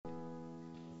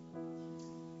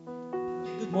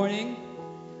Morning.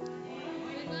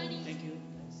 Thank you.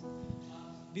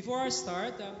 Before I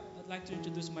start, I'd like to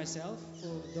introduce myself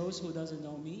for those who doesn't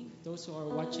know me, those who are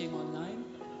watching online,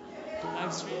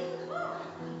 live stream.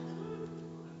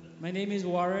 My name is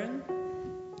Warren.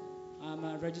 I'm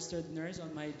a registered nurse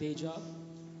on my day job.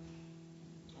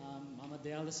 I'm a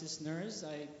dialysis nurse.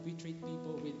 We treat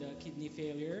people with kidney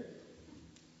failure.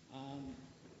 Um,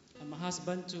 I'm a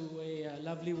husband to a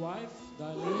lovely wife,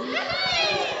 Darlene,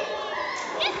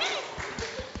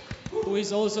 who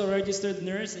is also a registered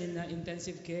nurse in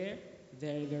intensive care,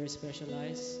 very, very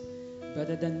specialized,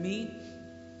 better than me.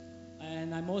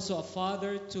 And I'm also a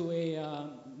father to a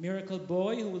miracle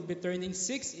boy who will be turning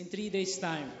 6 in 3 days'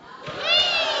 time.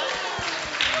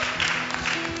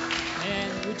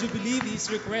 And would you believe he's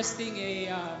requesting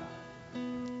a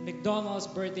McDonald's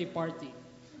birthday party?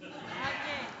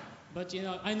 But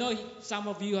I know some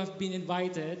of you have been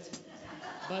invited,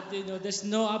 but there's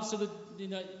no absolute,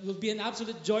 it will be an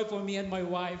absolute joy for me and my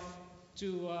wife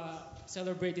to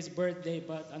celebrate his birthday.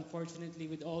 But unfortunately,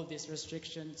 with all these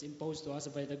restrictions imposed to us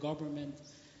by the government,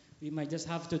 we might just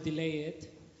have to delay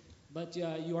it. But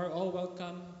you are all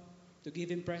welcome to give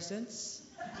him presents.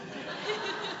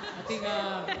 I think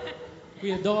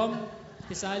Kuya Dom,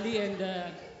 Tisali,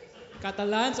 and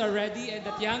Catalans are ready, and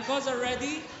the Tiangcos are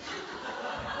ready.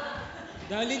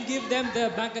 Darling, give them the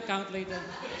bank account later.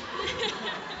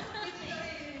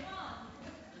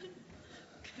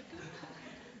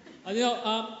 Uh, you know,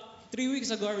 um, 3 weeks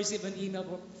ago, I received an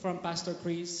email from Pastor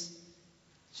Chris.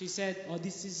 She said, "Oh,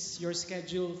 this is your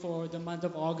schedule for the month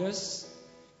of August."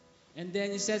 And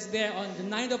then it says there, on the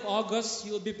 9th of August,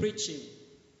 you'll be preaching.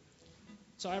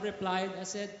 So I replied, I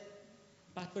said,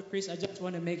 "Pastor Chris, I just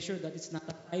want to make sure that it's not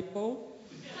a typo."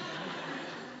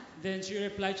 Then she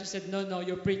replied, she said, "No,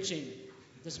 you're preaching.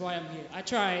 That's why I'm here." I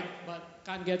tried, but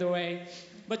can't get away.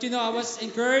 But I was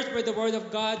encouraged by the word of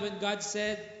God when God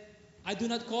said, "I do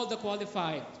not call the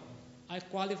qualified. I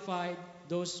qualified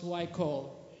those who I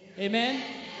call." Amen?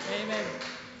 Amen.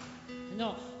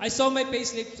 I saw my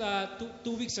payslip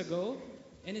two weeks ago,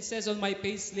 and it says on my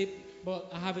payslip, but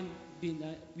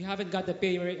we haven't got the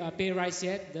pay rise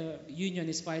yet. The union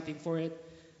is fighting for it.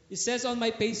 It says on my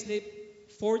payslip,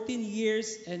 14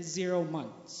 years and 0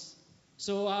 months.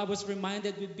 So I was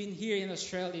reminded we've been here in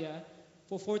Australia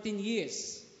for 14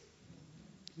 years.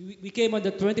 We came on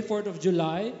the 24th of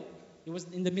July. It was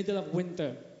in the middle of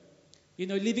winter.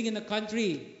 Living in a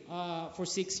country for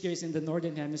 6 years in the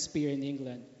Northern Hemisphere in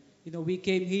England. We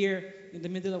came here in the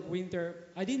middle of winter.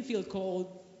 I didn't feel cold.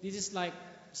 This is like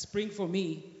spring for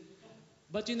me.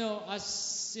 But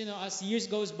as years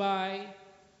goes by,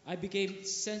 I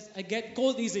get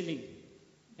cold easily.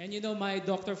 And my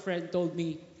doctor friend told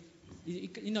me,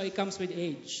 it comes with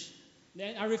age.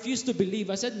 Then I refused to believe.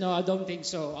 I said, "No, I don't think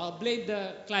so. I'll blame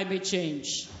the climate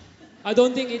change. I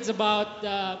don't think it's about,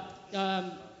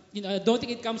 I don't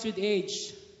think it comes with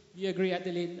age." You agree,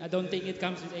 Adeline? I don't think it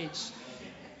comes with age.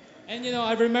 And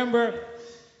I remember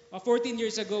 14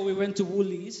 years ago, we went to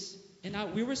Woolies, and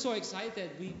we were so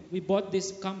excited. We bought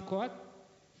this kumquat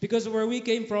because where we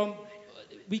came from,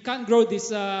 we can't grow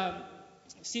these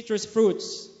citrus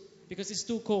fruits because it's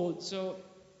too cold. So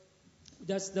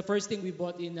that's the first thing we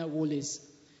bought in Woolies.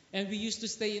 And we used to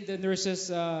stay in the nurses'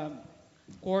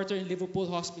 quarter in Liverpool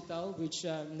Hospital, which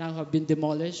now have been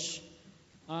demolished.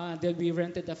 Then we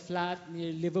rented a flat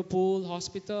near Liverpool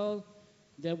Hospital.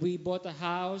 Then we bought a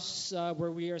house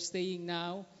where we are staying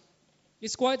now.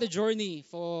 It's quite a journey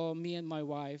for me and my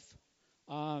wife.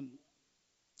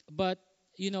 But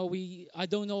I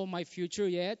don't know my future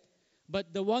yet.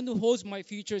 But the one who holds my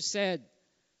future said,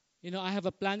 "I have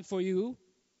a plan for you,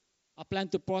 a plan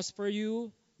to prosper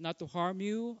you, not to harm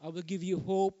you. I will give you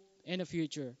hope and a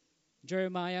future."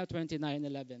 Jeremiah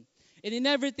 29:11. And in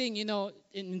everything, in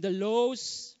the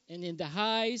lows and in the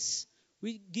highs,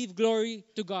 we give glory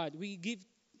to God.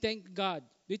 Thank God.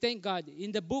 We thank God.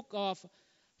 In the book of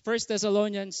 1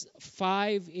 Thessalonians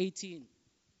 5:18,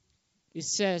 it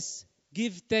says,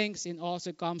 "Give thanks in all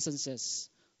circumstances,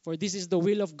 for this is the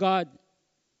will of God.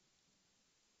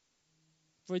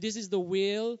 For this is the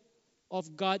will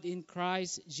of God in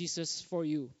Christ Jesus for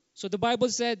you." So the Bible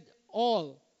said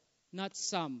all, not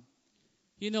some.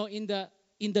 In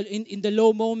the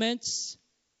low moments,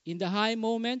 in the high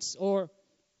moments, or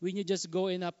when you just go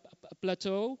in a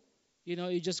plateau,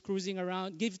 you're just cruising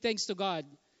around. Give thanks to God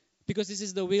because this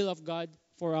is the will of God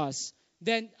for us.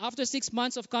 Then after 6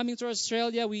 months of coming to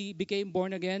Australia, we became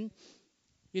born again.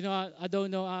 I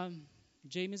don't know,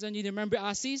 Jameson, you remember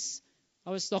Assis? I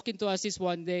was talking to Assis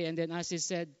one day, and then Assis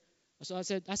said,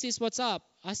 "Assis, what's up?"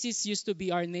 Assis used to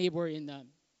be our neighbor in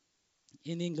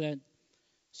England.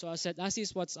 So I said,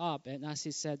 Asis, what's up? And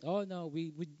Asis said, oh no,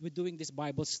 we're doing this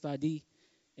Bible study.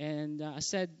 And I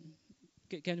said,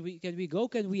 can we go?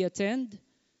 Can we attend?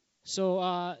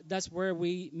 So that's where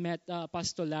we met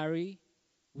Pastor Larry.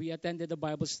 We attended the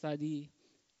Bible study.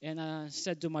 And I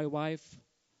said to my wife,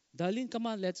 Darlene, come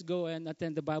on, let's go and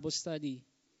attend the Bible study.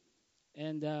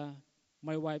 And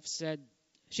my wife said,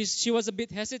 she was a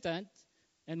bit hesitant.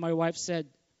 And my wife said,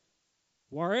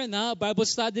 Warren, Bible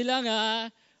study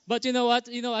lang, But you know what?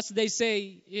 As they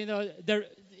say,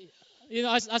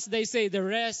 as they say, the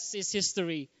rest is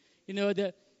history.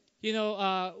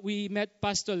 We met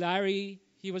Pastor Larry.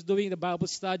 He was doing the Bible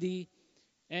study.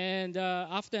 And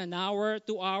after an hour,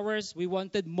 2 hours, we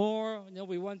wanted more.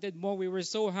 We wanted more. We were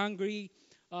so hungry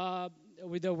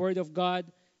with the Word of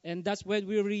God. And that's when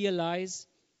we realized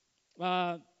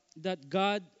that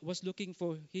God was looking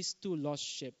for His two lost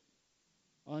sheep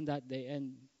on that day.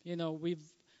 And, we've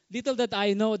little that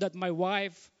I know that my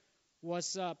wife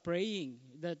was praying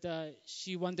that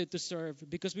she wanted to serve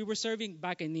because we were serving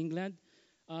back in England.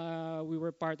 We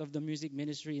were part of the music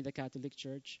ministry in the Catholic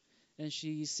Church. And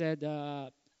she said,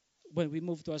 when we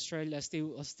moved to Australia,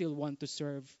 I still want to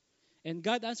serve. And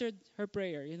God answered her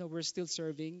prayer. We're still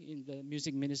serving in the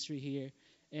music ministry here.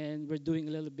 And we're doing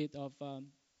a little bit of,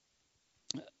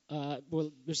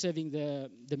 we're serving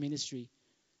the ministry.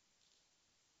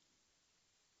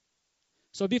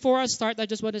 So before I start, I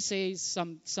just want to say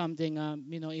something,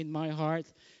 in my heart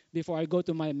before I go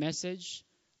to my message.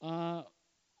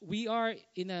 We are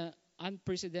in an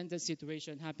unprecedented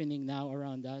situation happening now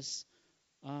around us.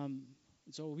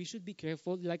 So we should be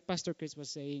careful. Like Pastor Chris was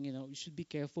saying, you should be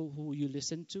careful who you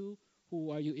listen to,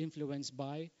 who are you influenced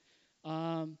by.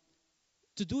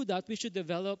 To do that, we should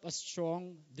develop a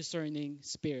strong, discerning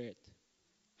spirit.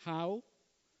 How?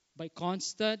 By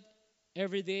constant,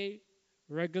 everyday,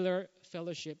 regular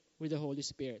fellowship with the Holy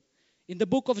Spirit. In the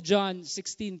book of John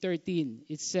 16:13,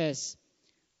 it says,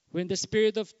 when the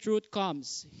Spirit of truth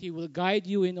comes, He will guide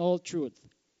you in all truth.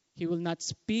 He will not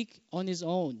speak on His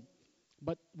own,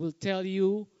 but will tell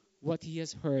you what He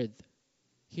has heard.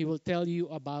 He will tell you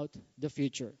about the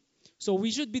future. So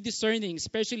we should be discerning,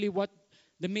 especially what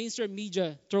the mainstream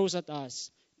media throws at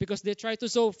us, because they try to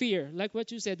sow fear. Like what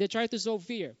you said, they try to sow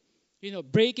fear.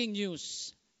 Breaking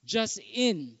news, just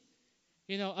in.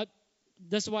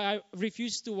 That's why I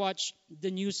refuse to watch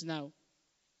the news now.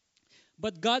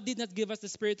 But God did not give us the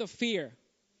spirit of fear.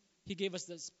 He gave us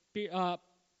the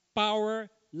power,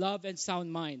 love, and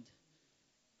sound mind.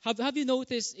 Have you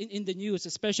noticed in the news,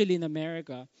 especially in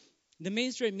America, the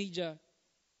mainstream media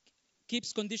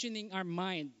keeps conditioning our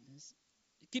mind,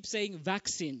 keeps saying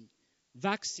vaccine,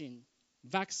 vaccine,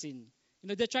 vaccine.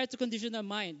 They try to condition our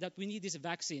mind that we need this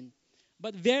vaccine.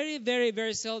 But very, very,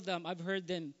 very seldom I've heard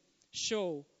them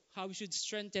show how we should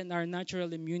strengthen our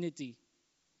natural immunity.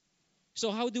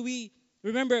 So how do we,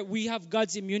 remember we have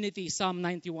God's immunity, Psalm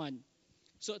 91.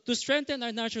 So to strengthen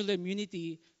our natural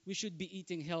immunity, we should be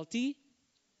eating healthy,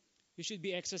 we should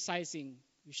be exercising,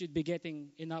 we should be getting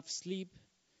enough sleep,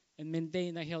 and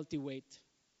maintain a healthy weight.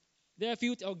 There are a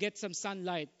few, or get some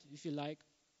sunlight if you like.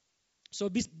 So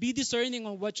be discerning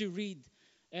on what you read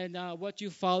and what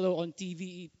you follow on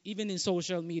TV, even in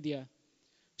social media.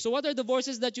 So what are the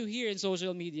voices that you hear in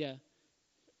social media?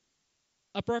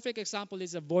 A perfect example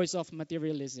is a voice of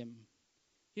materialism.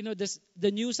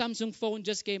 The new Samsung phone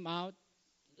just came out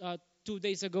 2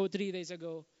 days ago, 3 days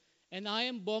ago. And I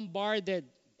am bombarded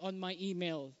on my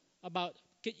email about,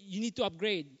 you need to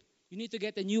upgrade. You need to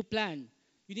get a new plan.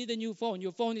 You need a new phone.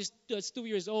 Your phone is 2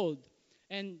 years old.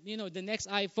 And, the next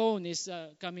iPhone is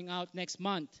coming out next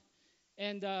month.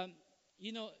 And,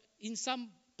 in some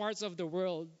parts of the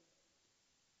world,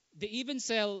 they even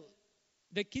sell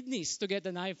the kidneys to get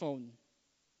an iPhone.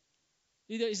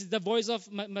 It's the voice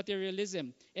of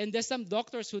materialism. And there's some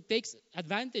doctors who takes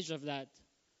advantage of that.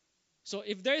 So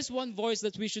if there is one voice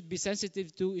that we should be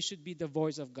sensitive to, it should be the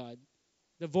voice of God,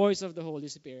 the voice of the Holy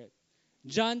Spirit.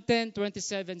 John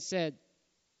 10:27 said,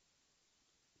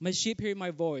 my sheep hear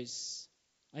my voice.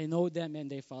 I know them and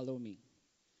they follow me.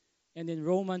 And in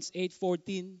Romans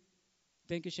 8:14,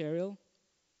 thank you, Cheryl.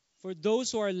 For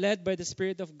those who are led by the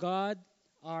Spirit of God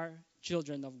are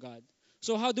children of God.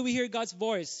 So how do we hear God's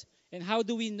voice? And how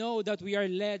do we know that we are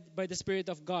led by the Spirit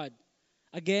of God?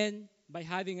 Again, by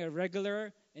having a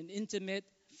regular and intimate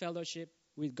fellowship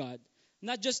with God.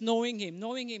 Not just knowing Him.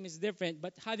 Knowing Him is different,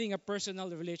 but having a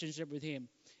personal relationship with Him.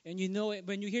 And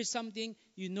when you hear something,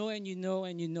 you know and you know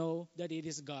and you know that it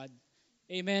is God.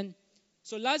 Amen.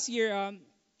 So last year,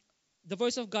 the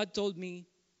voice of God told me,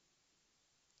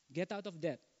 get out of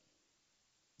debt.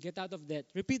 Get out of debt.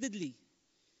 Repeatedly.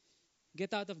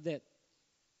 Get out of debt.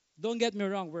 Don't get me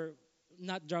wrong.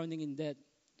 not drowning in debt.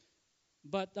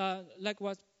 But like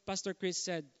what Pastor Chris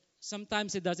said,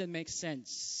 sometimes it doesn't make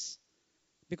sense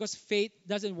because faith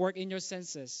doesn't work in your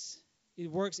senses,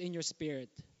 it works in your spirit.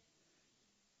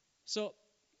 So,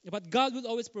 but God will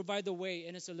always provide a way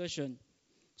and a solution.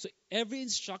 So every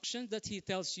instruction that He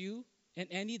tells you and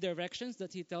any directions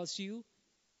that He tells you,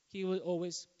 He will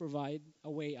always provide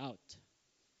a way out.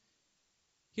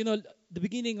 You know, the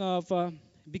beginning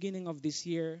of this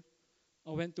year,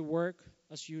 I went to work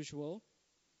as usual.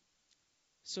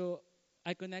 So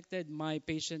I connected my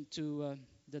patient to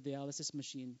the dialysis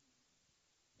machine,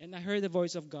 and I heard the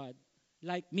voice of God,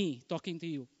 like me talking to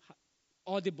you,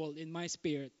 audible in my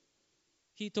spirit.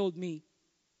 He told me,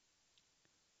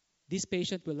 "This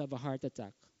patient will have a heart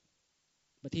attack,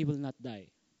 but he will not die."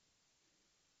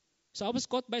 So I was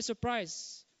caught by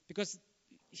surprise because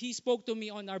he spoke to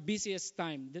me on our busiest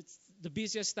time. That's the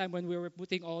busiest time when we were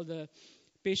putting all the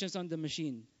patients on the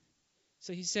machine.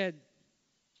 So he said,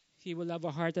 he will have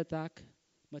a heart attack,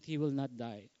 but he will not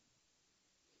die.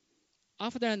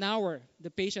 After an hour,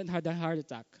 the patient had a heart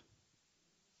attack.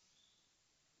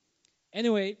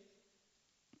 Anyway,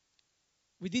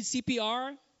 we did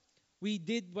CPR. We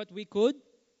did what we could.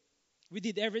 We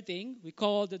did everything. We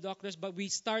called the doctors, but we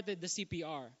started the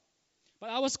CPR. But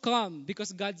I was calm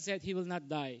because God said he will not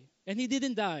die. And he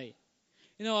didn't die.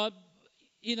 You know,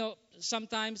 uh,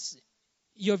 sometimes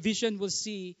your vision will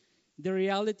see, the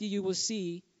reality you will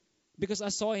see, because I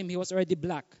saw him, he was already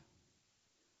black.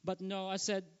 But no, I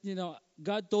said,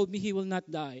 God told me he will not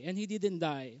die. And he didn't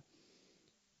die.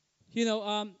 You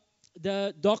know,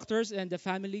 the doctors and the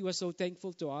family were so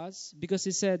thankful to us because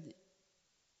he said,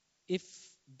 if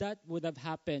that would have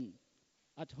happened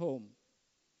at home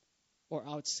or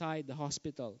outside the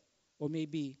hospital or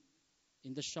maybe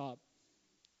in the shop,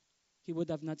 he would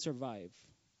have not survived.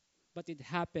 But it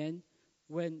happened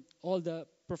when all the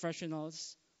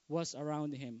professionals was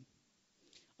around him.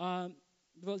 Um,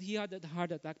 well, he had a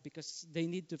heart attack because they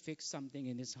need to fix something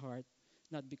in his heart,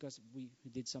 not because we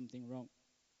did something wrong.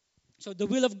 So the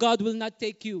will of God will not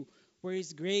take you where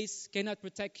His grace cannot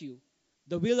protect you.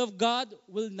 The will of God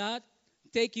will not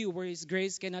take you where His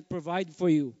grace cannot provide for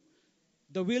you.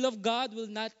 The will of God will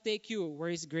not take you where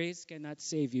His grace cannot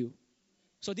save you.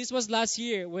 So this was last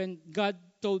year when God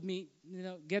told me,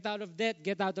 get out of debt,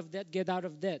 get out of debt, get out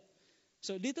of debt.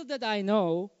 So little did I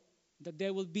know that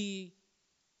there will be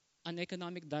an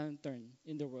economic downturn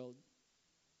in the world.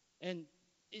 And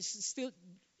it's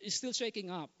still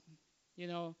shaking up. You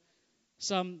know,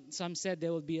 some said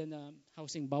there will be a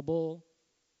housing bubble.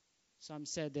 Some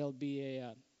said there'll be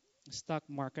a stock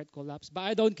market collapse. But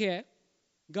I don't care.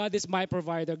 God is my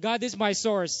provider. God is my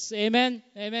source. Amen.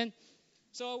 Amen.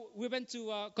 So we went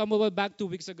to Commonwealth Bank 2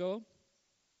 weeks ago,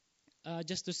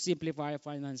 just to simplify our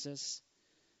finances.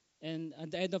 And at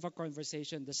the end of our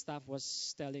conversation, the staff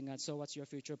was telling us, "So, what's your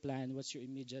future plan? What's your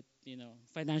immediate,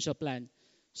 financial plan?"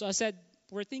 So I said,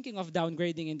 "We're thinking of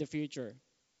downgrading in the future."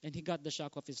 And he got the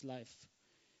shock of his life.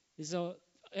 So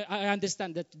I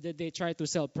understand that they try to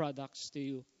sell products to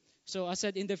you. So I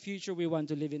said, in the future, we want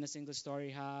to live in a single-story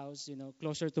house,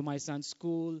 closer to my son's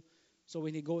school. So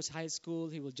when he goes high school,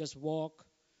 he will just walk.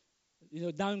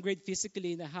 Downgrade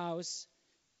physically in the house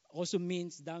also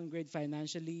means downgrade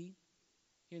financially.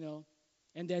 you know.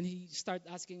 And then he started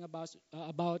asking about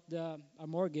a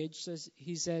mortgage. So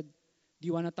he said, "Do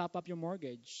you want to top up your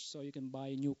mortgage so you can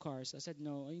buy new cars?" I said,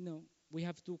 "No, we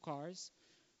have two cars,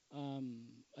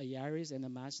 a Yaris and a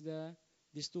Mazda.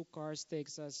 These two cars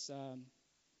takes us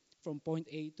from point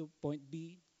A to point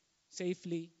B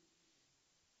safely."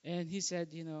 And he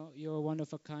said, "You're one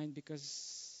of a kind,"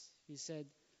 because he said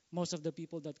most of the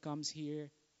people that comes here,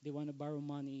 they want to borrow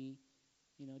money.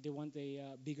 They want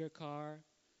a bigger car,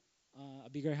 a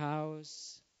bigger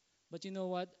house. But you know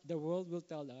what? The world will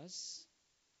tell us,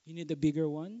 you need a bigger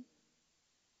one.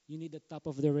 You need the top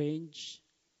of the range.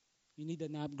 You need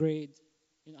an upgrade.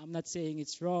 I'm not saying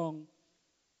it's wrong.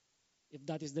 If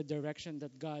that is the direction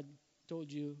that God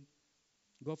told you,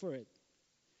 go for it.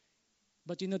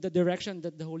 But the direction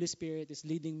that the Holy Spirit is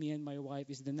leading me and my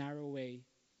wife is the narrow way.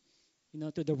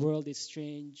 To the world is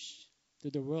strange.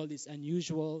 To the world is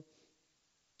unusual.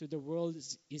 To the world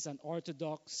is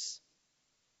unorthodox.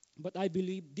 But I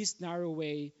believe this narrow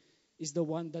way is the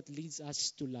one that leads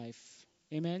us to life.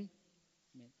 Amen?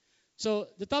 Amen. So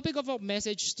the topic of our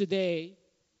message today,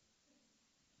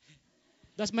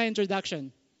 that's my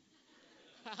introduction.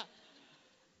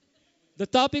 The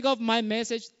topic of my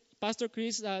message, Pastor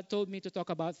Chris told me to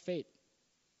talk about faith.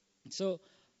 So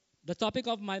the topic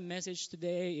of my message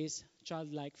today is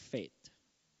childlike faith.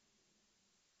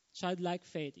 Childlike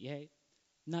faith, yeah?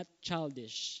 Not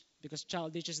childish. because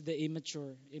childish is the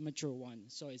immature one.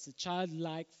 So it's a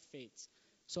childlike faith.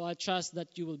 So I trust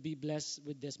that you will be blessed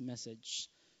with this message.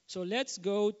 So let's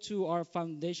go to our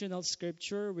foundational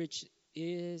scripture, which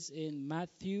is in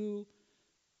Matthew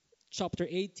chapter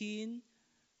 18,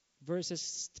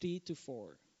 verses 3 to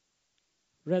 4.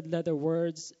 Red letter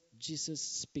words, Jesus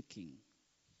speaking.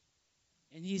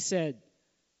 And he said,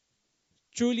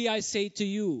 "Truly I say to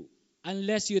you,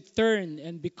 unless you turn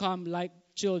and become like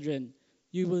children,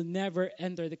 you will never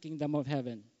enter the kingdom of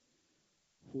heaven.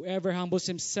 Whoever humbles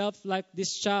himself like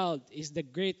this child is the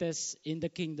greatest in the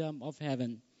kingdom of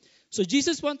heaven." So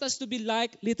Jesus wants us to be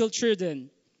like little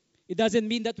children. It doesn't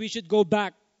mean that we should go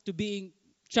back to being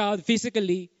child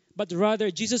physically, but rather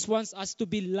Jesus wants us to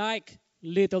be like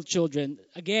little children.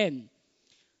 Again,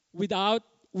 with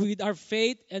our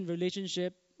faith and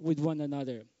relationship with one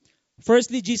another.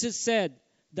 Firstly, Jesus said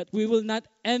that we will not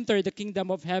enter the kingdom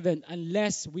of heaven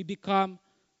unless we become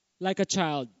like a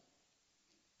child.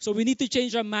 So we need to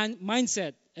change our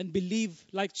mindset and believe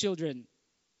like children.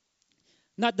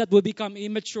 Not that we become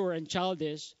immature and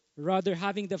childish, rather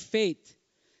having the faith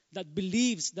that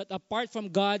believes that apart from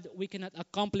God, we cannot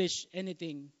accomplish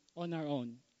anything on our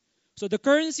own. So the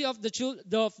currency of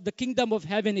the kingdom of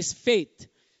heaven is faith.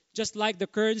 Just like the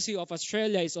currency of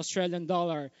Australia is Australian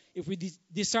dollar. If we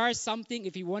desire something,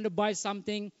 if we want to buy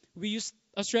something, we use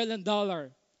Australian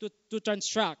dollar to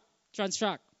transact.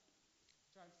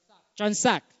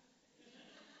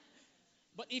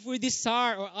 But if we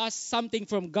desire or ask something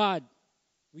from God,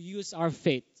 we use our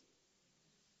faith.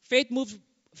 Faith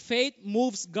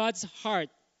moves God's heart,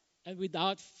 and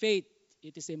without faith,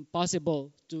 it is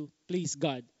impossible to please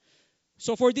God.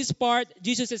 So for this part,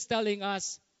 Jesus is telling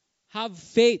us, have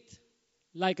faith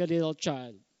like a little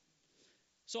child.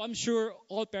 So I'm sure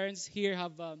all parents here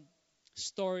have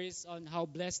stories on how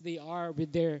blessed they are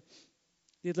with their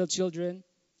little children.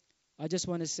 I just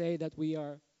want to say that we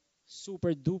are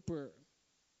super duper,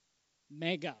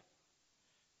 mega,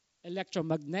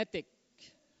 electromagnetic,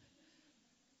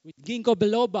 with ginkgo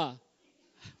biloba,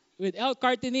 with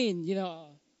L-carnitine,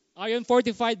 iron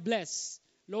fortified, bless,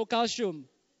 low calcium,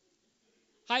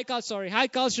 high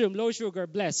calcium, low sugar,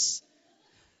 bless,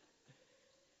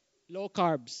 low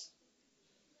carbs,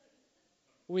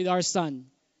 with our son.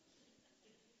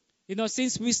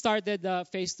 Since we started the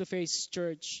face-to-face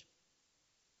church,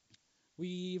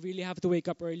 we really have to wake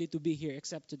up early to be here,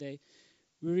 except today.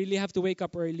 We really have to wake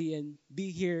up early and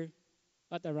be here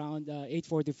at around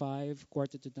 8:45,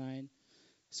 quarter to 9.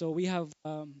 So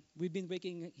we've been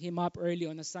waking him up early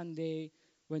on a Sunday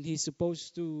when he's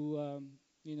supposed to,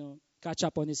 catch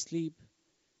up on his sleep.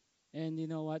 And you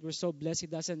know what? We're so blessed. He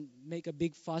doesn't make a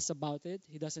big fuss about it.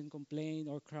 He doesn't complain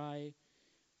or cry.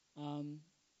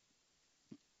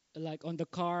 Like on the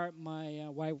car, my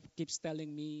wife keeps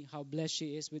telling me how blessed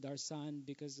she is with our son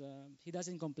because he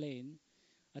doesn't complain.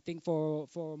 I think for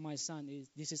my son,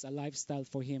 this is a lifestyle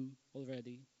for him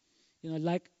already.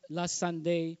 Like last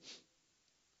Sunday,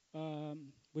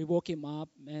 we woke him up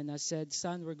and I said,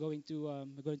 "Son, we're going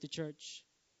to church."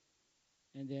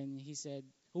 And then he said,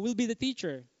 "Who will be the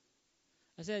teacher?"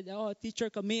 I said, "Oh, Teacher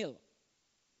Camille."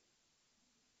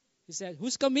 He said,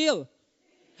 "Who's Camille?"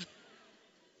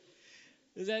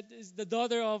 He said, "It's the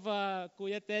daughter of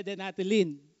Kuya Ted and Ate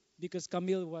Lynn," because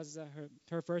Camille was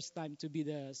her first time to be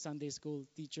the Sunday school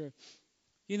teacher.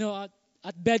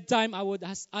 At bedtime, I would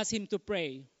ask him to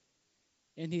pray.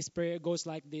 And his prayer goes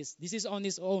like this. This is on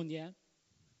his own, yeah?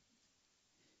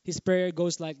 His prayer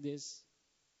goes like this.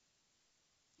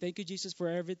 "Thank you, Jesus, for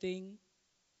everything.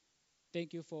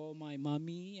 Thank you for my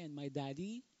mommy and my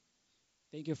daddy.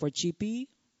 Thank you for Chippy.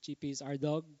 Chippy is our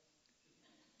dog.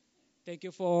 Thank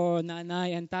you for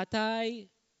Nanay and Tatay.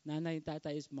 Nanay and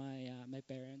Tatay is my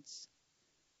parents.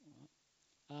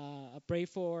 I pray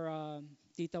for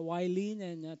Tita Wylene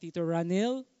and Tito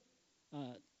Ranil.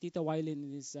 Tita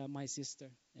Wylene is my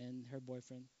sister and her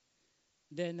boyfriend.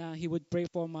 Then he would pray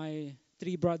for my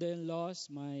 3 brother-in-laws,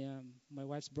 my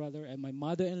wife's brother, and my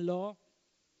mother-in-law.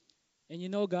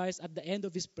 And guys, at the end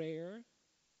of his prayer,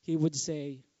 he would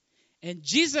say, "And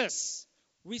Jesus,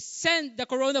 we send the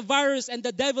coronavirus and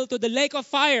the devil to the lake of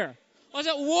fire." I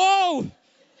said, "Whoa!"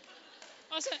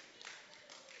 I said,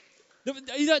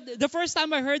 the first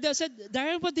time I heard that, I said,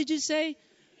 "Darren, what did you say?"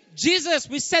 "Jesus,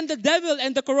 we send the devil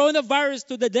and the coronavirus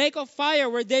to the lake of fire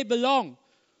where they belong."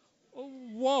 Oh,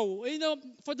 whoa.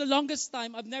 For the longest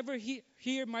time, I've never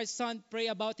hear my son pray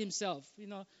about himself.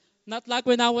 Not like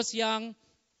when I was young,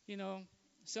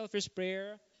 selfish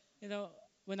prayer.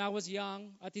 When I was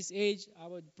young, at his age, I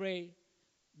would pray,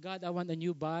 "God, I want a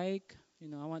new bike.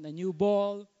 I want a new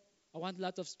ball. I want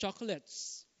lots of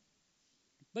chocolates."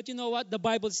 But you know what? The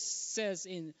Bible says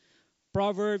in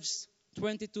Proverbs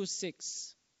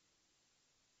 22:6.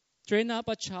 Train up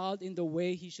a child in the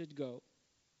way he should go,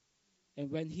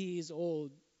 and when he is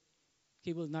old,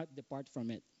 he will not depart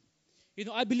from it.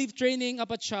 I believe training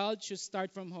up a child should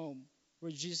start from home,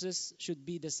 where Jesus should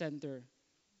be the center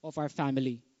of our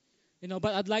family.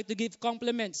 But I'd like to give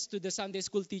compliments to the Sunday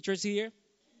school teachers here,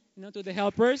 to the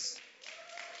helpers.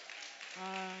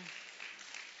 Uh,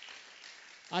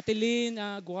 Atelin,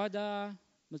 Guada,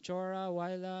 Machora,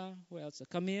 Waila, who else?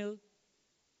 Camille.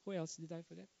 Who else did I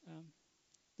forget?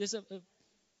 There's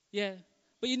yeah.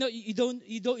 But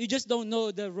you just don't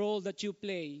know the role that you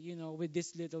play, with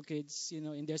these little kids,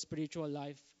 in their spiritual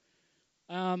life.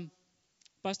 Um,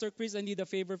 Pastor Chris, I need a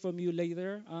favor from you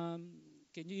later.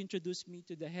 Can you introduce me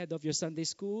to the head of your Sunday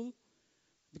school?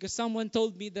 Because someone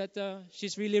told me that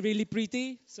she's really, really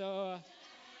pretty. So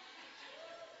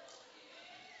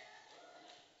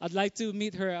I'd like to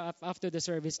meet her after the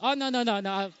service. Oh, no, no, no,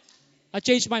 no. I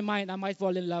changed my mind. I might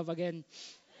fall in love again.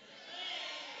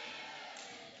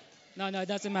 No, no, it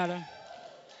doesn't matter.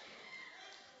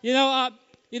 You know,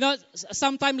 uh,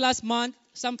 sometime last month,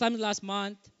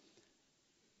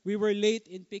 we were late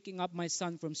in picking up my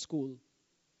son from school.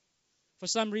 For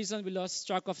some reason, we lost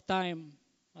track of time.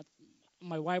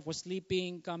 My wife was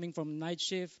sleeping, coming from night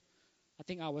shift. I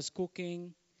think I was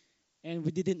cooking, and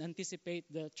we didn't anticipate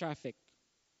the traffic.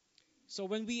 So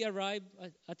when we arrived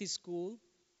at his school,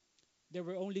 there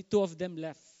were only two of them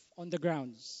left on the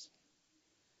grounds.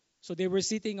 So they were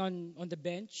sitting on the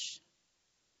bench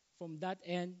from that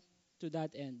end to that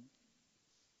end.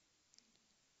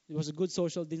 It was a good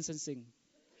social distancing.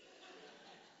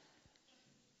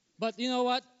 But you know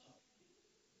what?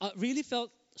 I really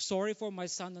felt sorry for my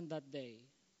son on that day.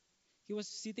 He was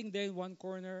sitting there in one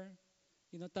corner,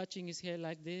 touching his hair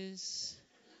like this,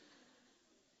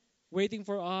 waiting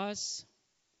for us.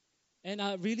 And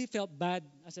I really felt bad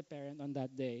as a parent on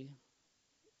that day.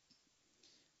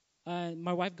 And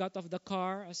my wife got off the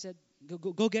car. I said,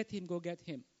 go get him, go get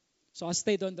him. So I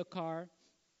stayed on the car,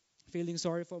 feeling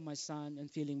sorry for my son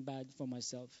and feeling bad for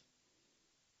myself.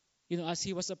 As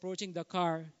he was approaching the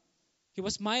car, he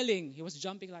was smiling. He was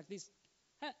jumping like this,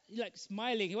 like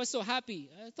smiling. He was so happy.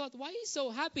 I thought, why is he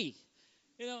so happy?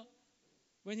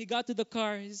 When he got to the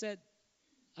car,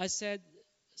 I said,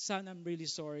 son, I'm really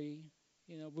sorry.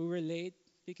 We were late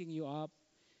picking you up.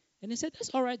 And he said,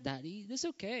 that's all right, Daddy. That's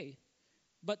okay.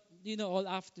 But, all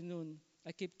afternoon,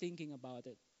 I keep thinking about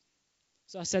it.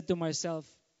 So I said to myself,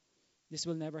 this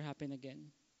will never happen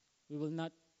again. We will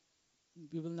not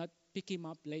pick him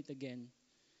up late again.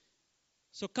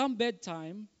 So come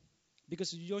bedtime,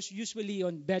 because usually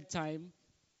on bedtime,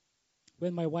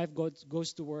 when my wife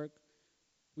goes to work,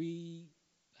 we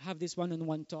have this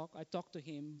one-on-one talk. I talk to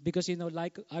him because,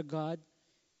 like our God,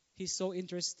 He's so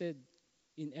interested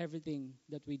in everything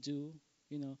that we do.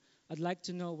 I'd like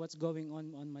to know what's going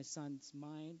on my son's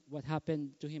mind, what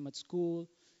happened to him at school,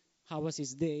 how was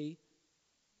his day.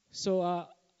 So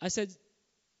I said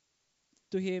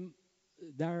to him,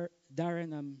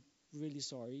 Darren, I'm really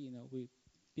sorry. We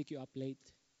pick you up late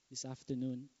this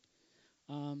afternoon.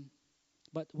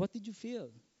 But what did you feel?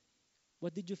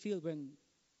 What did you feel when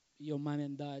your mom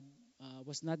and dad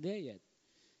was not there yet?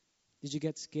 Did you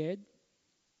get scared?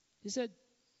 He said,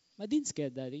 I didn't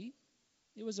scare, Daddy.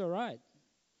 It was all right.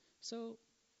 So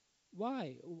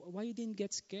why? Why you didn't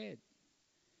get scared?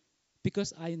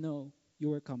 Because I know you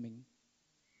were coming.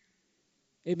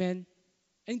 Amen.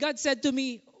 And God said to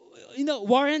me,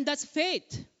 Warren, that's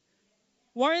faith.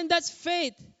 Warren, that's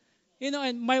faith.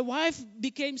 And my wife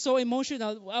became so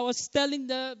emotional. I was telling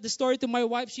the story to my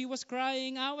wife. She was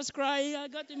crying. I was crying. I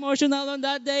got emotional on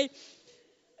that day.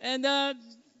 And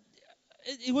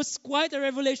it was quite a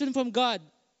revelation from God.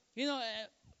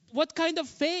 What kind of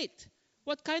faith?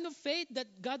 What kind of faith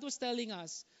that God was telling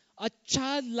us? A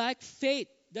childlike faith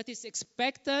that is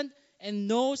expectant and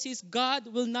knows his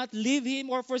God will not leave him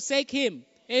or forsake him.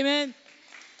 Amen.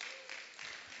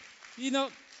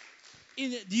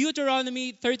 In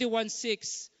Deuteronomy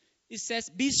 31:6, it says,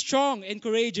 be strong and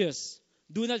courageous.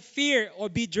 Do not fear or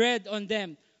be dread on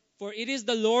them. For it is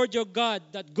the Lord your God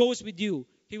that goes with you.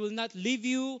 He will not leave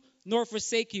you nor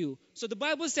forsake you. So the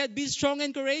Bible said, be strong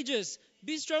and courageous.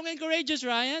 Be strong and courageous,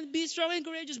 Ryan. Be strong and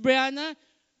courageous, Brianna.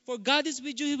 For God is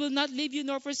with you. He will not leave you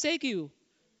nor forsake you.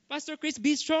 Pastor Chris,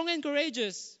 be strong and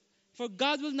courageous. For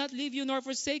God will not leave you nor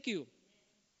forsake you.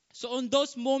 So on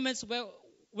those moments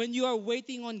when you are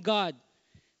waiting on God,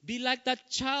 be like that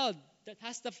child that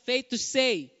has the faith to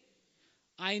say,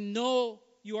 I know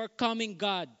you are coming,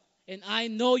 God. And I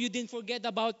know you didn't forget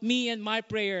about me and my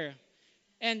prayer.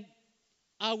 And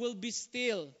I will be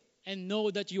still and know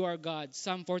that you are God.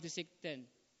 Psalm 46:10.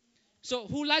 So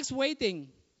who likes waiting?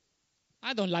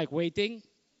 I don't like waiting.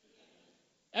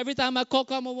 Every time I call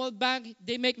Commonwealth Bank,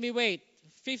 they make me wait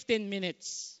 15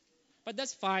 minutes. But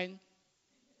that's fine.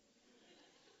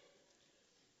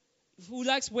 Who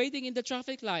likes waiting in the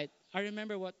traffic light? I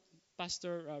remember what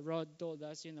Pastor Rod told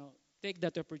us, take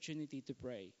that opportunity to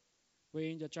pray. We're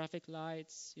in the traffic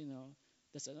lights,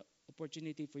 that's an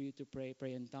opportunity for you to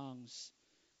pray in tongues.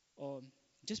 Or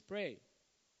just pray.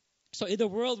 So in a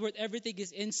world where everything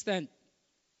is instant,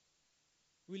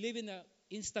 we live in an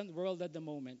instant world at the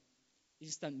moment.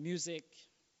 Instant music,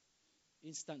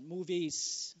 instant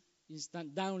movies,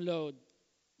 instant download,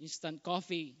 instant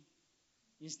coffee,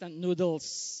 instant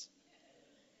noodles.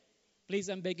 Please,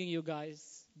 I'm begging you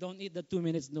guys, don't eat the 2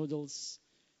 minutes noodles.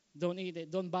 Don't eat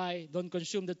it. Don't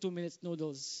consume the 2 minutes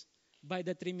noodles. Buy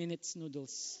the 3 minutes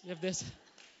noodles. You have this.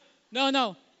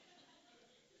 No.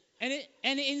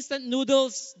 Any instant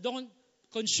noodles, don't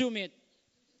consume it.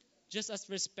 Just as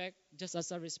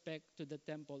a respect to the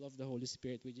temple of the Holy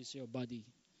Spirit, which is your body.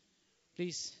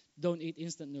 Please don't eat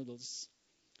instant noodles.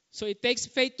 So it takes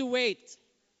faith to wait.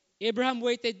 Abraham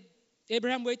waited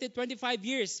 25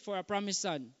 years for a promised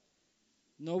son.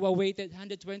 Noah waited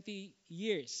 120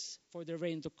 years for the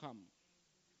rain to come.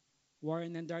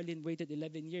 Warren and Darlene waited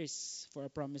 11 years for a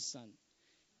promised son.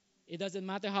 It doesn't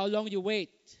matter how long you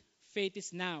wait. Faith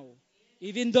is now.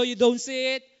 Even though you don't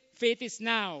see it, faith is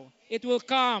now. It will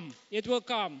come. It will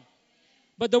come.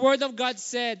 But the word of God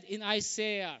said in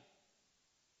Isaiah,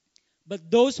 but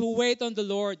those who wait on the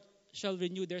Lord shall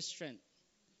renew their strength.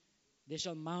 They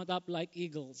shall mount up like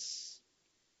eagles.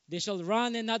 They shall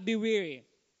run and not be weary.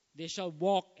 They shall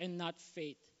walk and not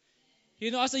faint.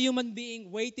 As a human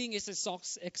being, waiting is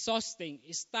exhausting,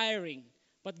 is tiring.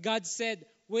 But God said,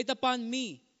 wait upon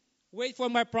me. Wait for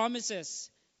my promises.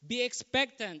 Be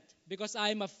expectant because I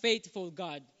am a faithful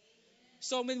God.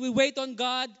 So when we wait on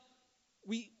God,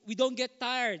 we don't get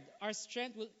tired. Our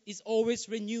strength is always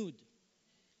renewed.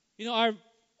 I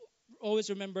always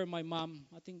remember my mom.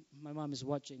 I think my mom is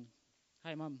watching.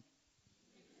 Hi, Mom.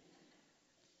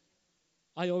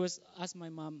 I always ask my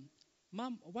mom,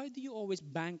 Mom, why do you always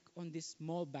bank on these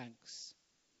small banks?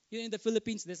 In the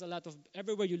Philippines, there's a lot of,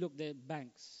 everywhere you look, there are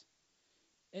banks.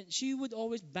 And she would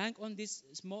always bank on this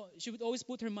she would always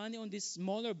put her money on these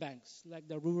smaller banks, like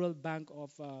the rural bank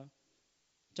of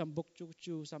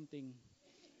Chambukchuchu something.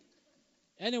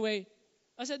 Anyway,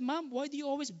 I said, Mom, why do you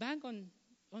always bank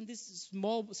on these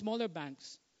smaller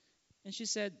banks? And she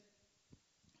said,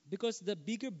 because the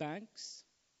bigger banks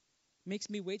makes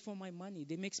me wait for my money.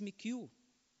 They makes me queue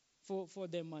for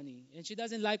their money. And she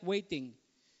doesn't like waiting.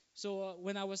 So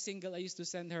when I was single, I used to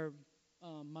send her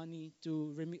money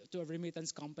to a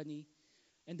remittance company.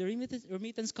 And the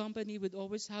remittance company would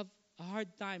always have a hard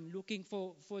time looking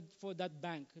for that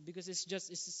bank because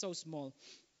it's so small.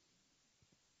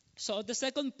 So the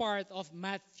second part of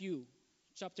Matthew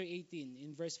chapter 18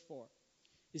 in verse 4,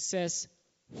 it says,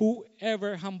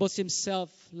 whoever humbles himself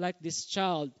like this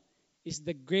child is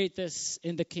the greatest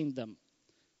in the kingdom.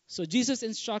 So Jesus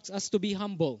instructs us to be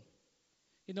humble.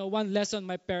 One lesson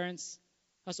my parents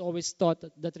has always taught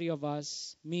the three of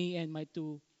us, me and my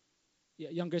two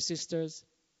younger sisters,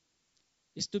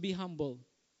 is to be humble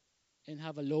and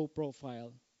have a low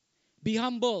profile. Be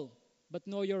humble, but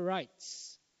know your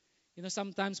rights.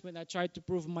 Sometimes when I try to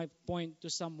prove my point to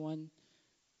someone,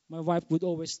 my wife would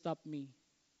always stop me.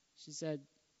 She said,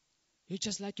 you're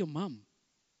just like your mom.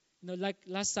 Like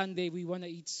last Sunday, we want to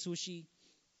eat sushi,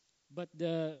 but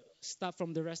the staff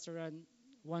from the restaurant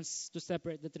wants to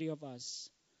separate the three of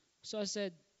us. So I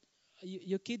said,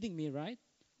 you're kidding me, right?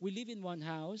 We live in one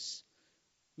house,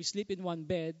 we sleep in one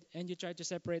bed, and you try to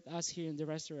separate us here in the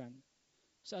restaurant.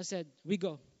 So I said, we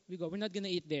go. We're not going to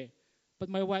eat there. But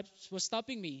my wife was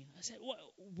stopping me. I said,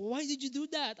 why did you do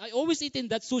that? I always eat in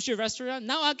that sushi restaurant.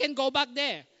 Now I can go back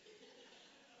there.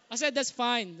 I said, that's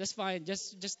fine.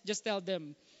 Just tell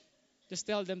them. Just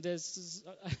tell them this.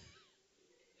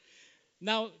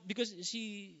 Now, because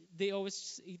they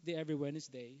always eat there every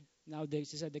Wednesday. Now she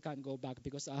said they can't go back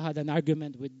because I had an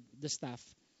argument with the staff.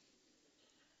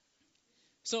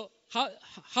 So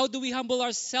how do we humble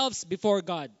ourselves before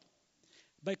God?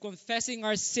 By confessing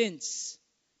our sins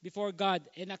before God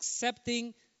and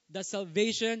accepting that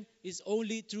salvation is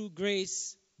only through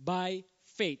grace by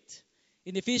faith.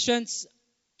 In Ephesians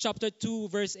chapter 2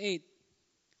 verse 8,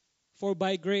 for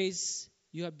by grace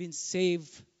you have been saved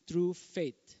through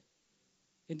faith.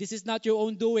 And this is not your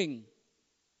own doing.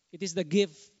 It is the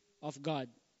gift of God.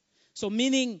 So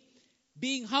meaning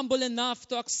being humble enough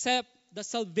to accept that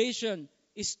salvation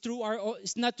is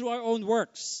not through our own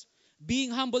works.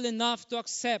 Being humble enough to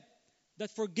accept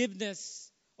that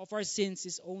forgiveness of our sins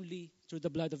is only through the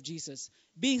blood of Jesus.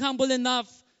 Being humble enough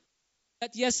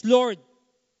that, yes, Lord,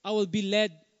 I will be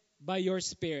led by your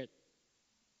Spirit.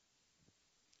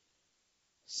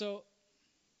 So,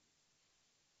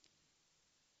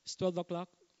 it's 12 o'clock.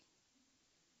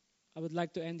 I would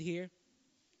like to end here.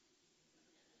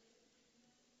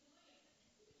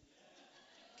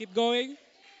 Keep going.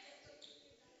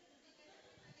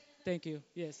 Thank you.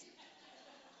 Yes.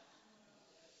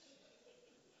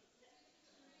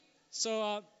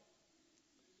 So,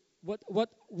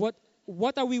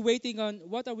 what are we waiting on?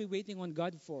 What are we waiting on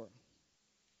God for?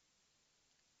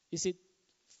 Is it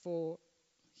for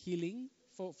healing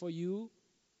for you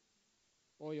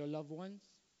or your loved ones?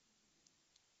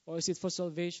 Or is it for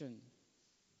salvation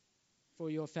for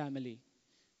your family?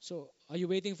 So, are you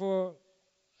waiting for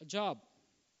a job?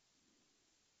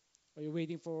 Are you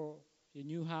waiting for your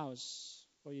new house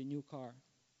or your new car?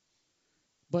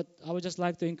 But I would just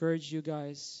like to encourage you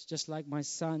guys, just like my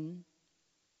son,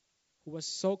 who was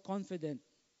so confident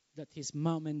that his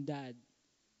mom and dad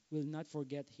will not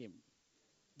forget him,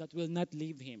 that will not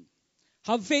leave him.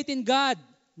 Have faith in God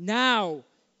now,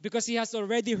 because He has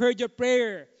already heard your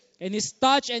prayer, and His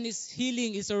touch and His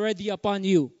healing is already upon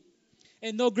you.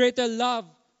 And no greater love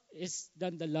is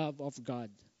than the love of God.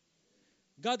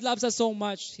 God loves us so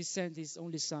much, He sent His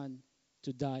only Son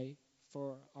to die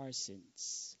for our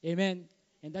sins. Amen.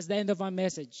 And that's the end of my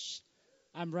message.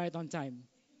 I'm right on time.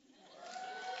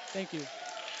 Thank you.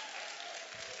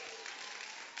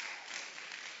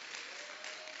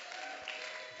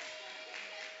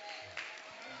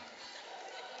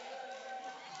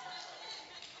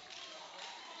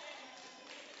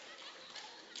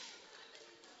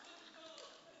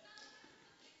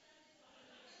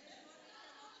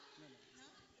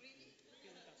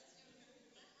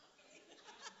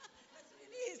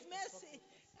 It's messy.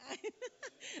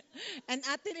 And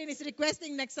Atilin is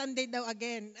requesting next Sunday daw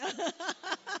again.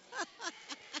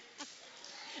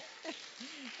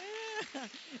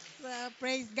 So,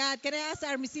 praise God. Can I ask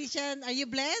our musician, are you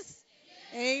blessed?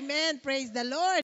 Amen. Praise the Lord.